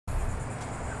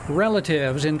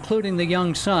Relatives, including the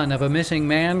young son of a missing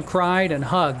man, cried and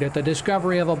hugged at the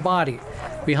discovery of a body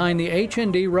behind the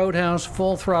H&D Roadhouse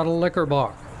Full Throttle liquor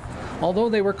bar. Although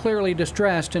they were clearly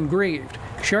distressed and grieved,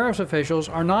 sheriff's officials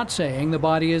are not saying the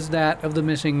body is that of the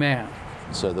missing man.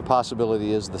 So the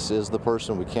possibility is this is the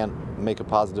person. We can't make a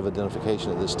positive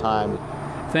identification at this time.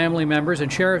 Family members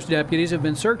and sheriff's deputies have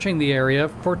been searching the area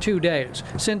for 2 days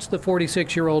since the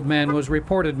 46-year-old man was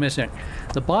reported missing.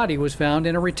 The body was found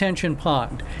in a retention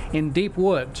pond in deep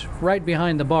woods right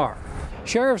behind the bar.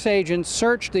 Sheriff's agents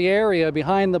searched the area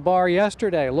behind the bar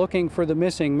yesterday looking for the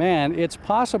missing man. It's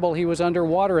possible he was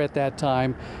underwater at that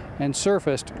time and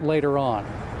surfaced later on.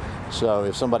 So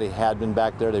if somebody had been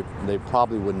back there, they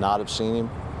probably would not have seen him.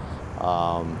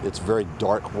 It's very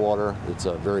dark water. It's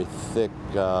a very thick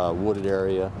wooded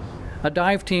area. A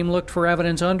dive team looked for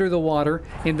evidence under the water.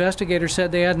 Investigators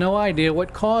said they had no idea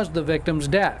what caused the victim's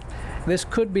death. This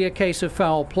could be a case of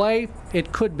foul play.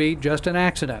 It could be just an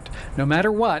accident. No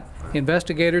matter what,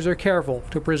 investigators are careful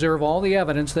to preserve all the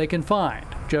evidence they can find,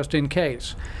 just in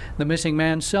case. The missing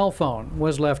man's cell phone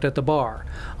was left at the bar.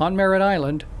 On Merritt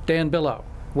Island, Dan Billow,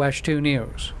 WESH 2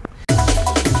 News.